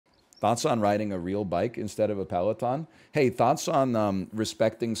Thoughts on riding a real bike instead of a Peloton? Hey, thoughts on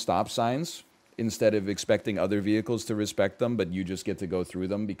respecting stop signs instead of expecting other vehicles to respect them, but you just get to go through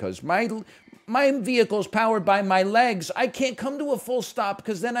them because my vehicle's powered by my legs. I can't come to a full stop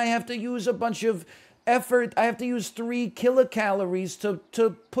because then I have to use a bunch of effort. I have to use 3 kilocalories to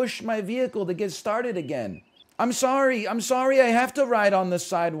push my vehicle to get started again. I'm sorry. I have to ride on the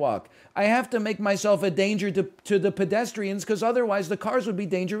sidewalk. I have to make myself a danger to the pedestrians because otherwise the cars would be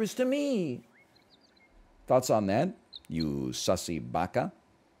dangerous to me. Thoughts on that, you sussy baka?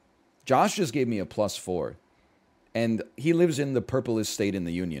 Josh just gave me a +4. And he lives in the purplest state in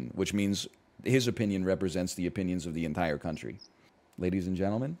the union, which means his opinion represents the opinions of the entire country. Ladies and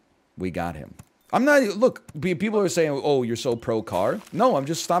gentlemen, we got him. I'm not, look, people are saying, oh, you're so pro-car. No, I'm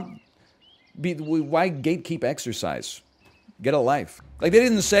just why gatekeep exercise? Get a life. Like, they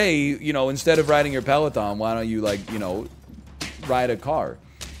didn't say, you know, instead of riding your Peloton, why don't you, like, you know, ride a car?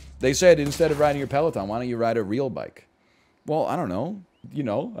 They said, instead of riding your Peloton, why don't you ride a real bike? Well, I don't know. You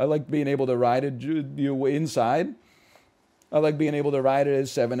know, I like being able to ride it inside. I like being able to ride it at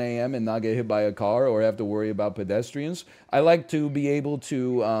 7 a.m. and not get hit by a car or have to worry about pedestrians. I like to be able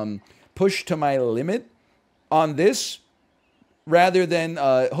to push to my limit on this rather than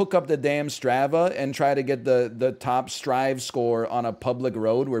hook up the damn Strava and try to get the top Strive score on a public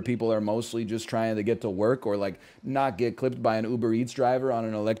road where people are mostly just trying to get to work or like not get clipped by an Uber Eats driver on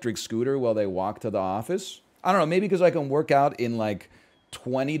an electric scooter while they walk to the office. I don't know, maybe because I can work out in like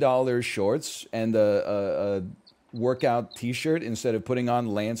 $20 shorts and a workout t-shirt instead of putting on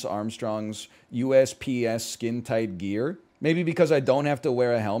Lance Armstrong's USPS skin tight gear. Maybe because I don't have to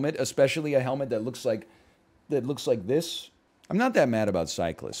wear a helmet, especially a helmet that looks like this. I'm not that mad about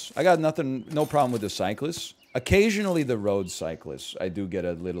cyclists. I got no problem with the cyclists. Occasionally the road cyclists I do get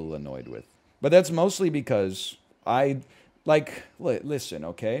a little annoyed with. But that's mostly because listen,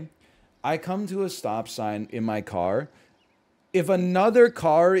 okay? I come to a stop sign in my car. If another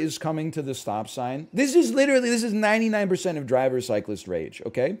car is coming to the stop sign, this is 99% of driver cyclist rage,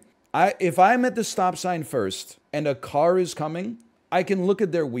 okay? If I'm at the stop sign first and a car is coming, I can look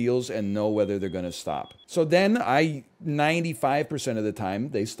at their wheels and know whether they're going to stop. So then 95% of the time,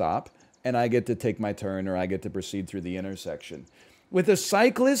 they stop, and I get to take my turn or I get to proceed through the intersection. With a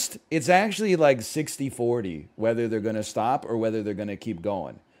cyclist, it's actually like 60-40, whether they're going to stop or whether they're going to keep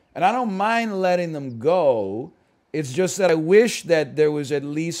going. And I don't mind letting them go. It's just that I wish that there was at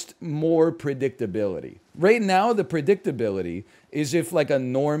least more predictability. Right now, the predictability is if like a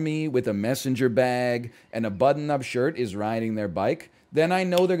normie with a messenger bag and a button-up shirt is riding their bike, then I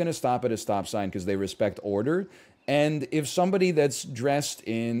know they're going to stop at a stop sign because they respect order. And if somebody that's dressed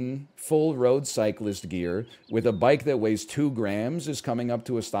in full road cyclist gear with a bike that weighs 2 grams is coming up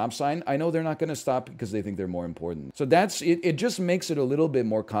to a stop sign, I know they're not going to stop because they think they're more important. So that's it. It just makes it a little bit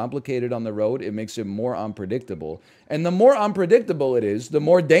more complicated on the road. It makes it more unpredictable. And the more unpredictable it is, the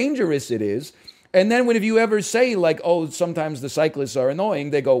more dangerous it is. And then if you ever say like, oh, sometimes the cyclists are annoying,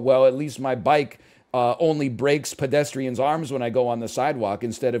 they go, well, at least my bike only breaks pedestrians' arms when I go on the sidewalk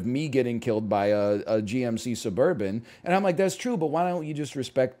instead of me getting killed by a GMC Suburban. And I'm like, that's true, but why don't you just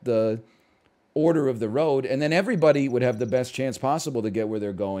respect the order of the road? And then everybody would have the best chance possible to get where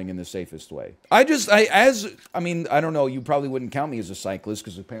they're going in the safest way. I don't know, you probably wouldn't count me as a cyclist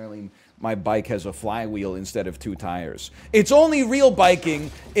because apparently my bike has a flywheel instead of 2 tires. It's only real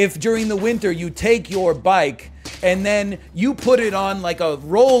biking if during the winter you take your bike and then you put it on like a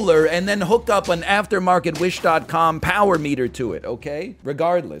roller and then hook up an aftermarket wish.com power meter to it, okay?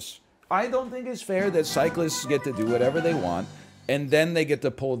 Regardless, I don't think it's fair that cyclists get to do whatever they want and then they get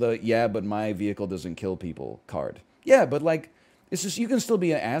to pull the, yeah, but my vehicle doesn't kill people card. Yeah, but like, it's just, you can still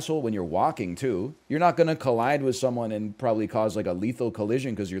be an asshole when you're walking too. You're not going to collide with someone and probably cause like a lethal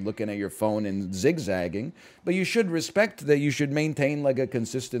collision because you're looking at your phone and zigzagging. But you should respect that you should maintain like a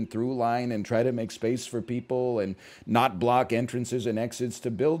consistent through line and try to make space for people and not block entrances and exits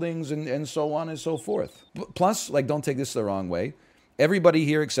to buildings and so on and so forth. Plus, like, don't take this the wrong way. Everybody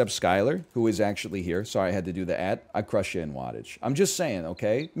here except Skylar, who is actually here. Sorry, I had to do the ad. I crush you in wattage. I'm just saying,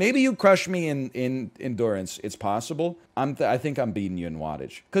 okay? Maybe you crush me in endurance. It's possible. I think I'm beating you in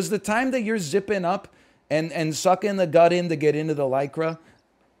wattage. Because the time that you're zipping up and sucking the gut in to get into the Lycra,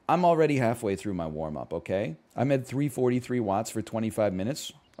 I'm already halfway through my warm-up, okay? I'm at 343 watts for 25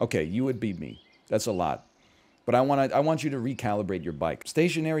 minutes. Okay, you would beat me. That's a lot. But I want you to recalibrate your bike.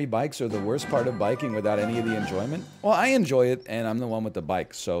 Stationary bikes are the worst part of biking without any of the enjoyment. Well, I enjoy it, and I'm the one with the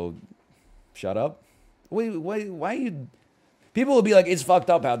bike, so shut up. Wait, why you... People will be like, it's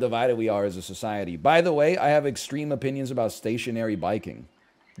fucked up how divided we are as a society. By the way, I have extreme opinions about stationary biking.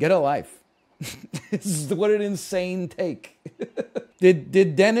 Get a life. What an insane take.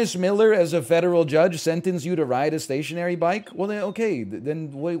 Did Dennis Miller, as a federal judge, sentence you to ride a stationary bike? Well, then, okay,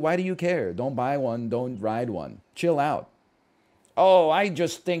 then why do you care? Don't buy one. Don't ride one. Chill out. Oh, I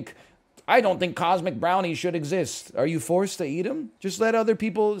don't think cosmic brownies should exist. Are you forced to eat them? Just let other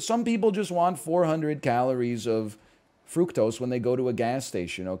people, some people just want 400 calories of fructose when they go to a gas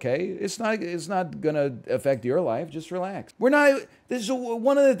station, okay? It's not gonna affect your life. Just relax. This is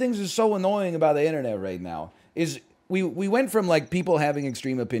one of the things that's so annoying about the internet right now is we went from like people having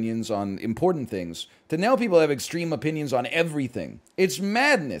extreme opinions on important things to now people have extreme opinions on everything. It's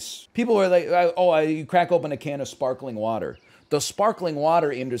madness. People are like, oh, you crack open a can of sparkling water. The sparkling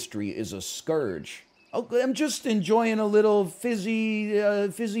water industry is a scourge. Oh, I'm just enjoying a little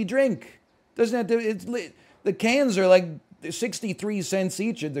fizzy drink. Doesn't have to, the cans are like 63 cents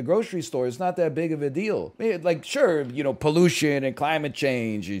each at the grocery store. It's not that big of a deal. Like, sure, you know, pollution and climate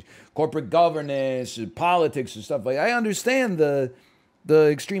change, corporate governance, and politics and stuff like that. I understand the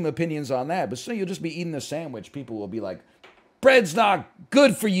extreme opinions on that, but so you'll just be eating a sandwich. People will be like, bread's not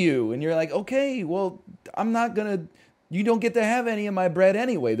good for you. And you're like, okay, well, you don't get to have any of my bread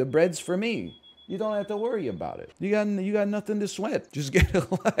anyway. The bread's for me. You don't have to worry about it. You got nothing to sweat. Just get a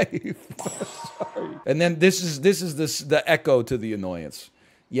life. Sorry. And then this is the echo to the annoyance.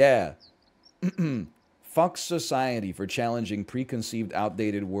 Yeah. Fuck society for challenging preconceived,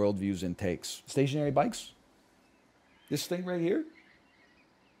 outdated worldviews and takes. Stationary bikes? This thing right here?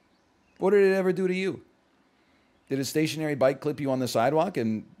 What did it ever do to you? Did a stationary bike clip you on the sidewalk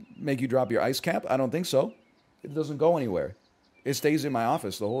and make you drop your ice cap? I don't think so. It doesn't go anywhere. It stays in my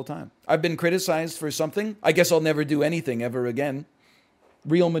office the whole time. I've been criticized for something. I guess I'll never do anything ever again.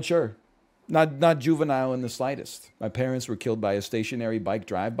 Real mature. Not juvenile in the slightest. My parents were killed by a stationary bike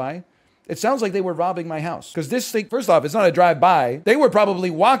drive-by. It sounds like they were robbing my house. Because this thing, first off, it's not a drive-by. They were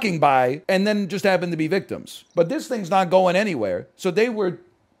probably walking by and then just happened to be victims. But this thing's not going anywhere. So they were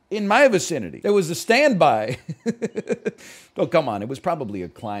in my vicinity. There was a standby. Oh, come on. It was probably a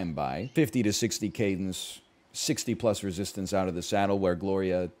climb by. 50 to 60 cadence. 60 plus resistance out of the saddle where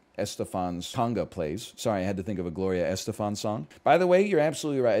Gloria Estefan's conga plays. Sorry, I had to think of a Gloria Estefan song. By the way, you're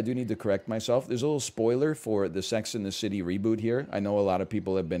absolutely right. I do need to correct myself. There's a little spoiler for the Sex and the City reboot here. I know a lot of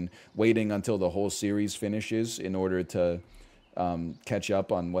people have been waiting until the whole series finishes in order to catch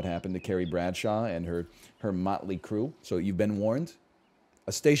up on what happened to Carrie Bradshaw and her motley crew. So you've been warned.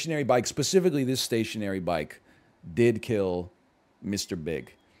 A stationary bike, specifically this stationary bike, did kill Mr.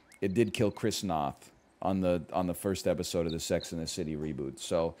 Big. It did kill Chris Noth on the first episode of the Sex and the City reboot.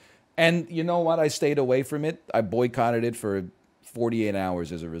 So, and you know what? I stayed away from it. I boycotted it for 48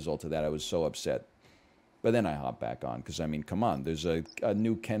 hours as a result of that. I was so upset. But then I hopped back on because, I mean, come on. There's a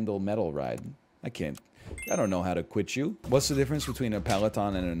new Kendall metal ride. I don't know how to quit you. What's the difference between a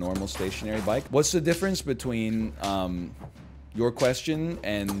Peloton and a normal stationary bike? What's the difference between your question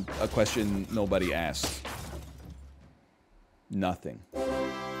and a question nobody asked? Nothing.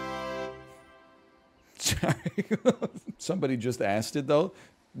 Sorry. Somebody just asked it, though?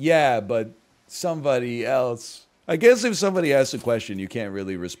 Yeah, but somebody else. I guess if somebody asks a question, you can't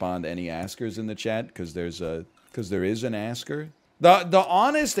really respond to any askers in the chat because there is an asker. The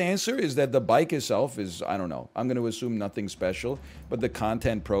honest answer is that the bike itself is, I don't know, I'm going to assume nothing special, but the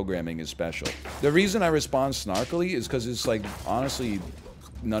content programming is special. The reason I respond snarkily is because it's like, honestly,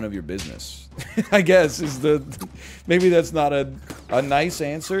 none of your business. I guess maybe that's not a nice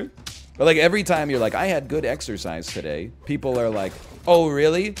answer. But like every time you're like, I had good exercise today, people are like, oh,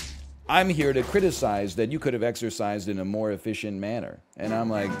 really? I'm here to criticize that you could have exercised in a more efficient manner. And I'm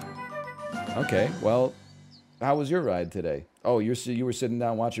like, okay, well, how was your ride today? Oh, you were sitting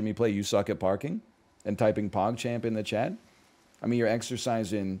down watching me play You Suck at Parking and typing PogChamp in the chat? I mean, you're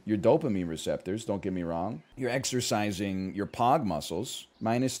exercising your dopamine receptors, don't get me wrong. You're exercising your pog muscles.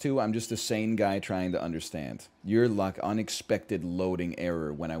 -2, I'm just a sane guy trying to understand. Your luck, unexpected loading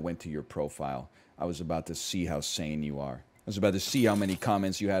error when I went to your profile. I was about to see how sane you are. I was about to see how many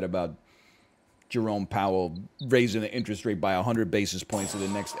comments you had about Jerome Powell raising the interest rate by 100 basis points at the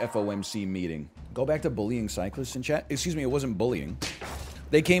next FOMC meeting. Go back to bullying cyclists in chat. Excuse me, it wasn't bullying.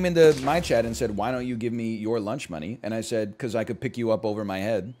 They came into my chat and said, why don't you give me your lunch money? And I said, because I could pick you up over my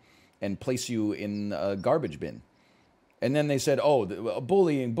head and place you in a garbage bin. And then they said, oh,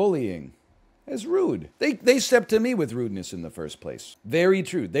 bullying. That's rude. They stepped to me with rudeness in the first place. Very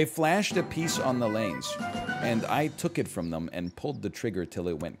true. They flashed a piece on the lanes, and I took it from them and pulled the trigger till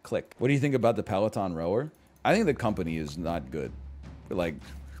it went click. What do you think about the Peloton rower? I think the company is not good. Like,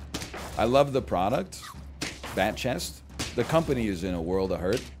 I love the product, Bat Chest. The company is in a world of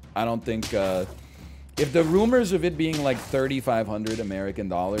hurt. I don't think, if the rumors of it being like 3,500 American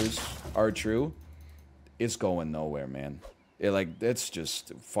dollars are true, it's going nowhere, man. Like, that's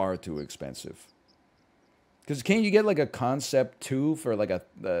just far too expensive. Because can't you get like a Concept 2 for like a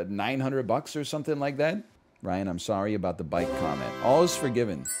 $900 or something like that? Ryan, I'm sorry about the bike comment. All is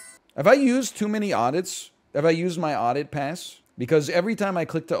forgiven. Have I used too many audits? Have I used my audit pass? Because every time I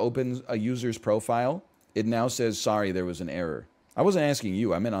click to open a user's profile, it now says, sorry, there was an error. I wasn't asking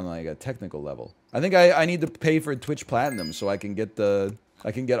you. I meant on like a technical level. I think I need to pay for Twitch Platinum so I can get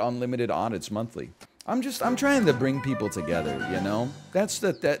unlimited audits monthly. I'm trying to bring people together, you know?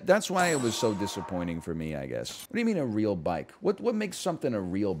 That's why it was so disappointing for me, I guess. What do you mean a real bike? What makes something a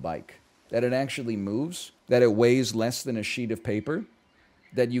real bike? That it actually moves? That it weighs less than a sheet of paper?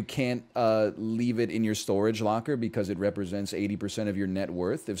 That you can't leave it in your storage locker because it represents 80% of your net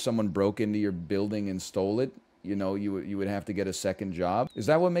worth? If someone broke into your building and stole it, you know, you would have to get a second job. Is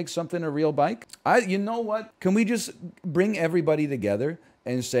that what makes something a real bike? You know what? Can we just bring everybody together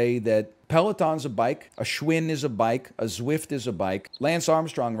and say that Peloton's a bike, a Schwinn is a bike, a Zwift is a bike, Lance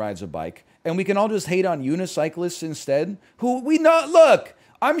Armstrong rides a bike, and we can all just hate on unicyclists instead? Look,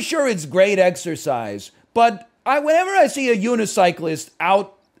 I'm sure it's great exercise, but whenever I see a unicyclist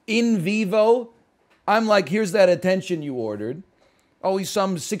out in vivo, I'm like, here's that attention you ordered. Oh, he's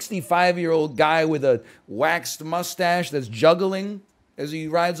some 65-year-old guy with a waxed mustache that's juggling as he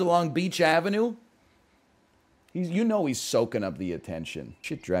rides along Beach Avenue. You know he's soaking up the attention.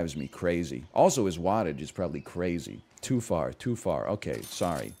 Shit drives me crazy. Also, his wattage is probably crazy. Too far. Okay,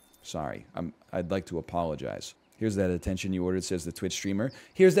 sorry. I'd like to apologize. Here's that attention you ordered, says the Twitch streamer.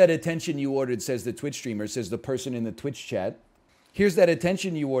 Here's that attention you ordered, says the Twitch streamer, says the person in the Twitch chat. Here's that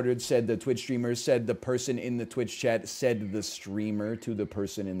attention you ordered, said the Twitch streamer, said the person in the Twitch chat, said the streamer to the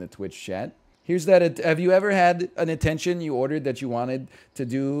person in the Twitch chat. Here's that. Have you ever had an attention you ordered that you wanted to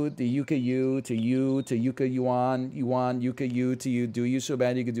do the Yuka you to Yuka Yuan, Yuka you to you, do you so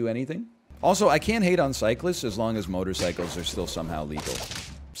bad you could do anything? Also, I can't hate on cyclists as long as motorcycles are still somehow legal.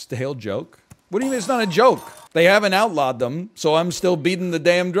 Stale joke? What do you mean it's not a joke? They haven't outlawed them, so I'm still beating the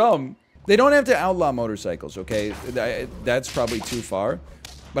damn drum. They don't have to outlaw motorcycles, okay? That's probably too far.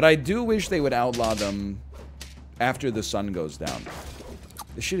 But I do wish they would outlaw them after the sun goes down.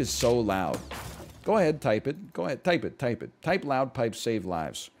 This shit is so loud. Go ahead, type it. Go ahead, type it. Type loud pipes save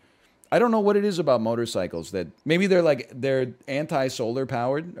lives. I don't know what it is about motorcycles that maybe they're anti-solar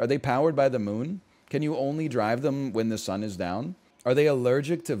powered. Are they powered by the moon? Can you only drive them when the sun is down? Are they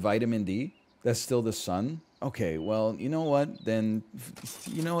allergic to vitamin D? That's still the sun? Okay, well, you know what? Then,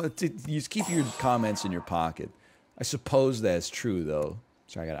 you know, you just keep your comments in your pocket. I suppose that's true, though.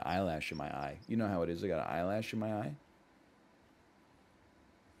 Sorry, I got an eyelash in my eye. You know how it is. I got an eyelash in my eye.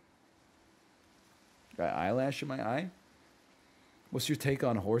 Got an eyelash in my eye? What's your take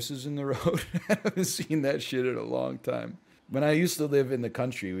on horses in the road? I haven't seen that shit in a long time. When I used to live in the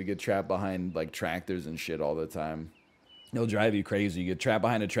country, we get trapped behind, like, tractors and shit all the time. They'll drive you crazy. You get trapped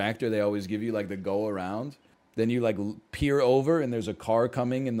behind a tractor, they always give you, like, the go around. Then you, like, peer over, and there's a car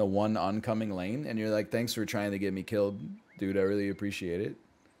coming in the one oncoming lane, and you're like, thanks for trying to get me killed, dude. I really appreciate it.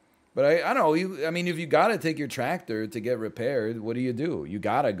 But I don't know. I mean, if you got to take your tractor to get repaired, what do? You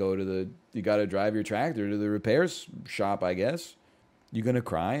got to you got to drive your tractor to the repair shop, I guess. You gonna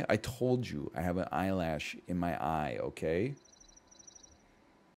cry? I told you I have an eyelash in my eye, okay?